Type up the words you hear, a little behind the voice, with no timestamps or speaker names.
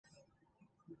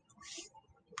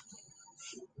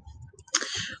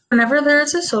Whenever there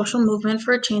is a social movement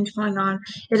for a change going on,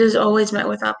 it is always met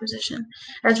with opposition.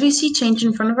 As we see change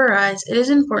in front of our eyes, it is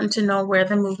important to know where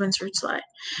the movement's roots lie.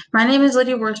 My name is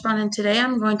Lydia Wehrspann, and today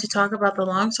I'm going to talk about the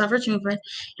long suffrage movement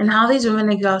and how these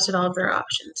women exhausted all of their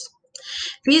options.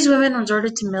 These women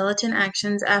resorted to militant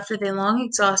actions after they long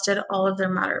exhausted all of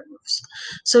their moderate moves.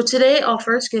 So today I'll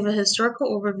first give a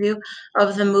historical overview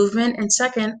of the movement, and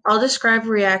second, I'll describe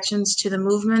reactions to the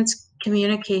movement's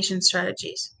communication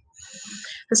strategies.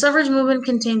 The suffrage movement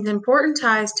contains important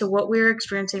ties to what we are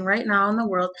experiencing right now in the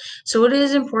world, so it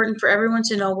is important for everyone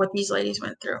to know what these ladies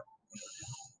went through.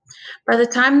 By the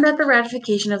time that the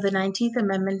ratification of the 19th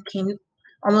Amendment came,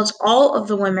 almost all of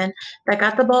the women that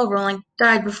got the ball rolling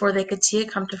died before they could see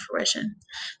it come to fruition.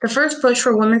 The first push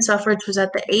for women's suffrage was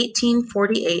at the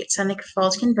 1848 Seneca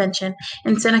Falls Convention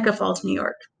in Seneca Falls, New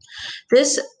York.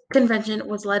 This convention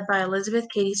was led by Elizabeth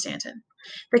Cady Stanton.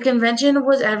 The convention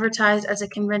was advertised as a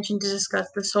convention to discuss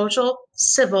the social,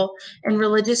 civil, and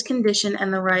religious condition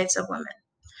and the rights of women.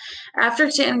 After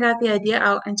Stanton got the idea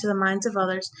out into the minds of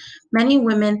others, many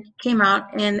women came out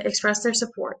and expressed their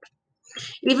support.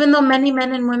 Even though many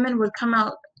men and women would come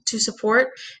out to support,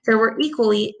 there were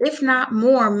equally, if not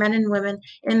more, men and women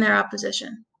in their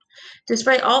opposition.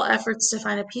 Despite all efforts to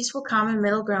find a peaceful common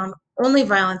middle ground, only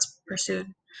violence pursued.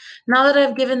 Now that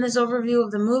I've given this overview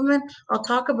of the movement, I'll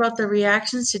talk about the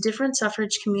reactions to different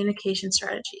suffrage communication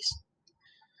strategies.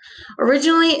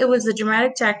 Originally, it was the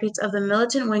dramatic tactics of the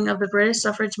militant wing of the British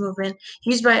suffrage movement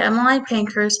used by Emmeline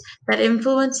Pankhurst that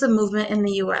influenced the movement in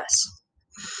the U.S.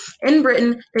 In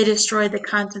Britain, they destroyed the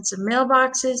contents of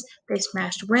mailboxes, they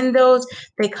smashed windows,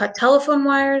 they cut telephone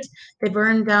wires, they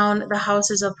burned down the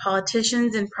houses of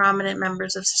politicians and prominent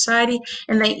members of society,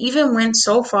 and they even went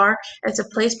so far as to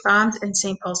place bombs in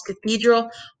St. Paul's Cathedral,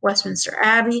 Westminster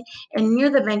Abbey, and near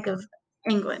the Bank of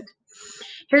England.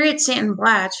 Harriet Stanton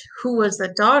Blatch, who was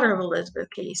the daughter of Elizabeth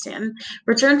Cady Stanton,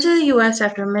 returned to the U.S.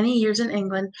 after many years in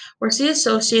England, where she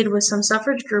associated with some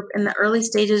suffrage group in the early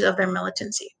stages of their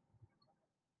militancy.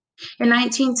 In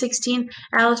 1916,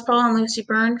 Alice Paul and Lucy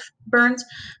Burns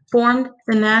formed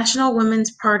the National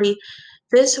Women's Party.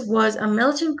 This was a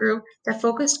militant group that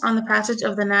focused on the passage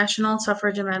of the National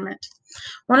Suffrage Amendment.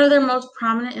 One of their most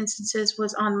prominent instances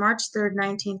was on March 3,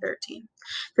 1913.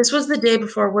 This was the day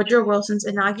before Woodrow Wilson's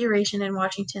inauguration in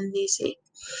Washington, D.C.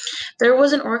 There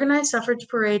was an organized suffrage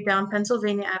parade down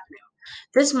Pennsylvania Avenue.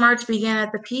 This march began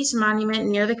at the Peace Monument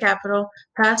near the Capitol,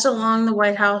 passed along the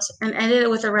White House, and ended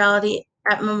with a rally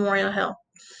at Memorial Hill.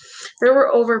 There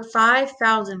were over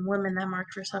 5,000 women that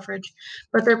marched for suffrage,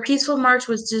 but their peaceful march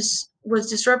was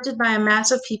disrupted by a mass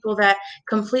of people that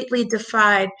completely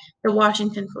defied the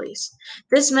Washington police.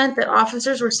 This meant that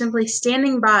officers were simply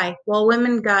standing by while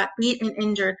women got beat and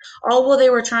injured, all while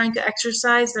they were trying to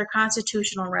exercise their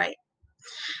constitutional right.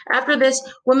 After this,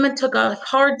 women took a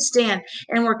hard stand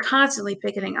and were constantly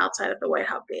picketing outside of the White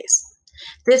House base.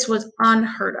 This was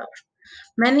unheard of.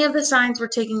 Many of the signs were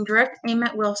taking direct aim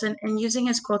at Wilson and using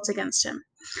his quotes against him.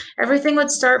 Everything would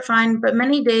start fine, but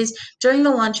many days during the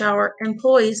lunch hour,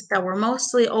 employees that were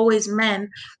mostly always men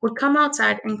would come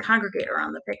outside and congregate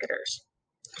around the picketers.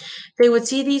 They would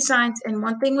see these signs, and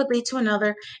one thing would lead to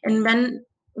another, and men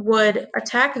would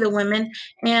attack the women,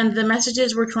 and the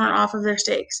messages were torn off of their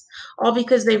stakes, all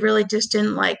because they really just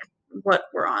didn't like what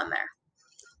were on there.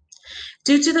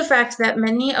 Due to the fact that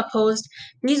many opposed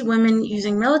these women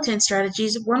using militant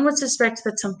strategies, one would suspect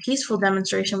that some peaceful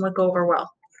demonstration would go over well.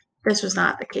 This was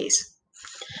not the case.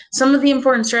 Some of the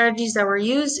important strategies that were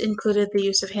used included the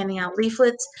use of handing out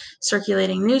leaflets,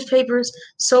 circulating newspapers,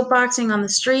 soapboxing on the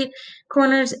street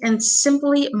corners, and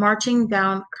simply marching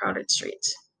down crowded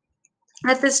streets.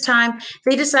 At this time,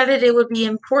 they decided it would be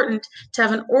important to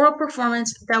have an oral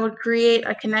performance that would create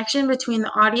a connection between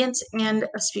the audience and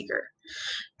a speaker.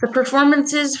 The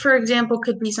performances, for example,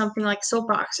 could be something like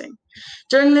soapboxing.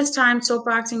 During this time,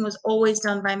 soapboxing was always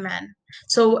done by men.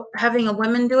 So having a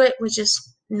woman do it was just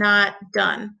not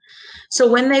done. So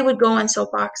when they would go on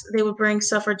soapbox, they would bring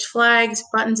suffrage flags,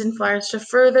 buttons, and flyers to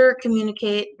further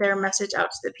communicate their message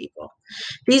out to the people.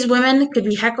 These women could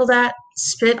be heckled at,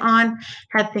 spit on,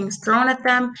 had things thrown at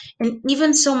them, and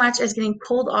even so much as getting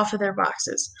pulled off of their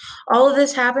boxes. All of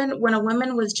this happened when a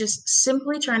woman was just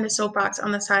simply trying to soapbox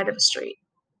on the side of a street.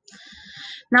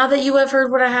 Now that you have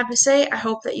heard what I have to say, I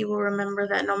hope that you will remember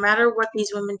that no matter what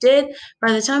these women did,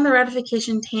 by the time the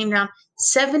ratification came down,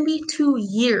 72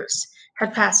 years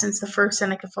had passed since the first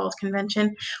Seneca Falls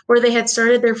Convention, where they had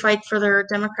started their fight for their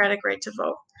democratic right to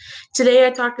vote. Today,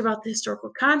 I talked about the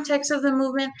historical context of the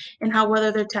movement and how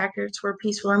whether their tactics were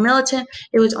peaceful or militant,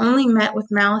 it was only met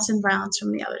with malice and violence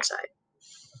from the other side.